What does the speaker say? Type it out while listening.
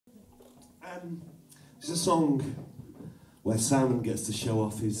It's a song where Simon gets to show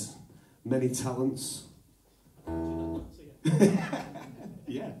off his many talents.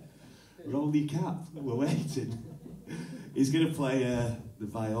 Yeah, roll your cap, we're waiting. He's going to play the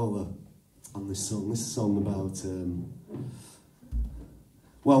viola on this song. This is a song about,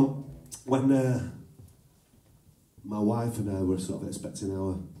 well, when my wife and I were sort of expecting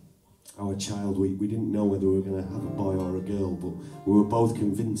our child, we didn't know whether we were going to have a boy or a girl, but we were both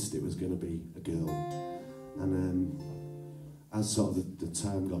convinced it was going to be a girl. And as sort of the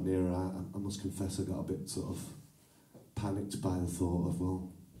time got nearer, I must confess I got a bit sort of panicked by the thought of,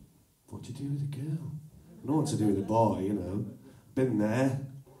 well, what do you do with a girl? I know what to do with a boy, you know. Been there.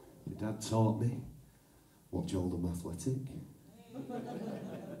 My dad taught me. Watch Oldham Athletic.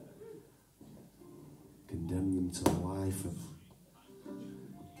 Condemn them to a life of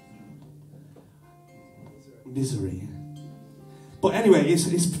misery. But anyway,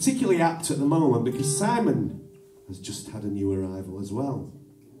 it's particularly apt at the moment because Simon has just had a new arrival as well.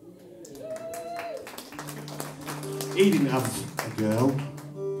 He didn't have a girl,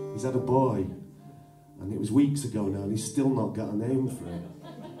 he's had a boy. And it was weeks ago now and he's still not got a name for it.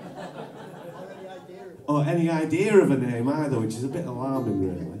 Or any idea of a name either, which is a bit alarming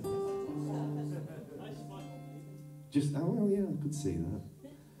really. Just, oh well, yeah, I could see that.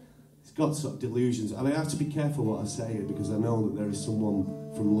 He's got sort of delusions. I mean, I have to be careful what I say here because I know that there is someone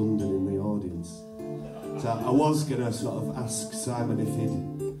from London in the audience. So I was going to sort of ask Simon if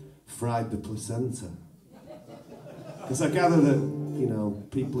he'd fried the placenta. Because I gather that, you know,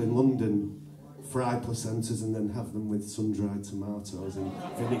 people in London fry placentas and then have them with sun-dried tomatoes and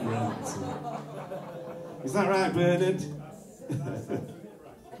vinaigrette. Is that right, Bernard?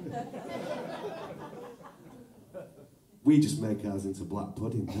 We just make ours into black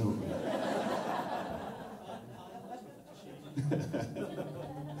pudding, don't we?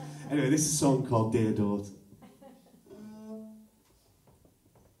 Anyway, this is a song called Dear Daughter.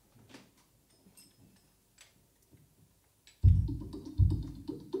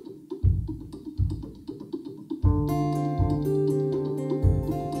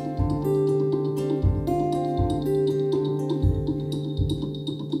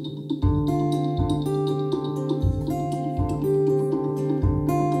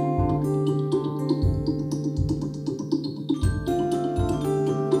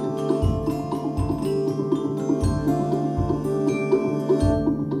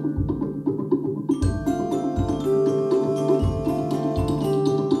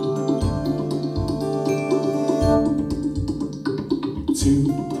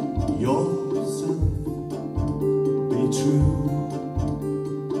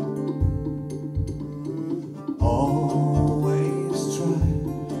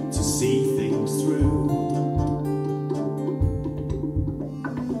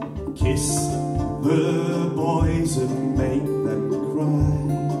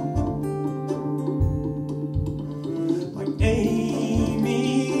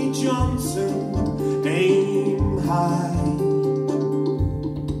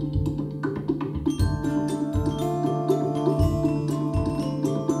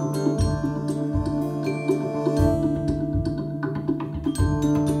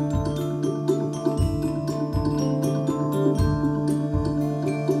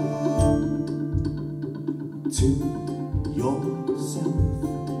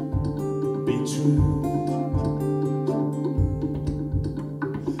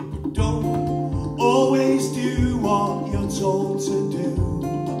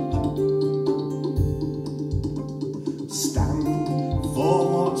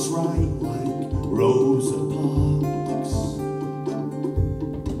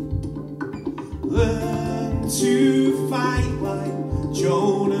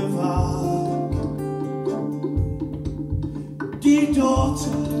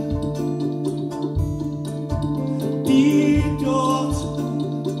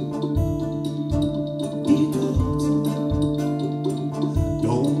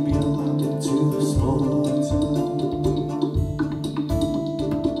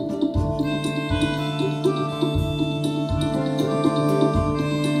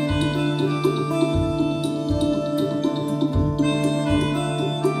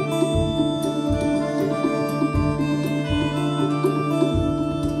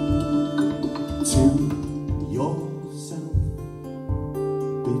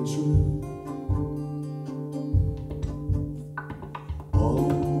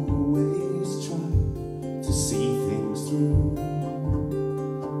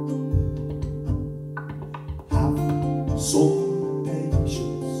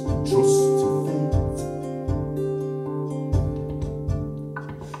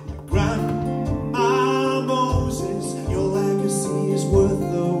 Grand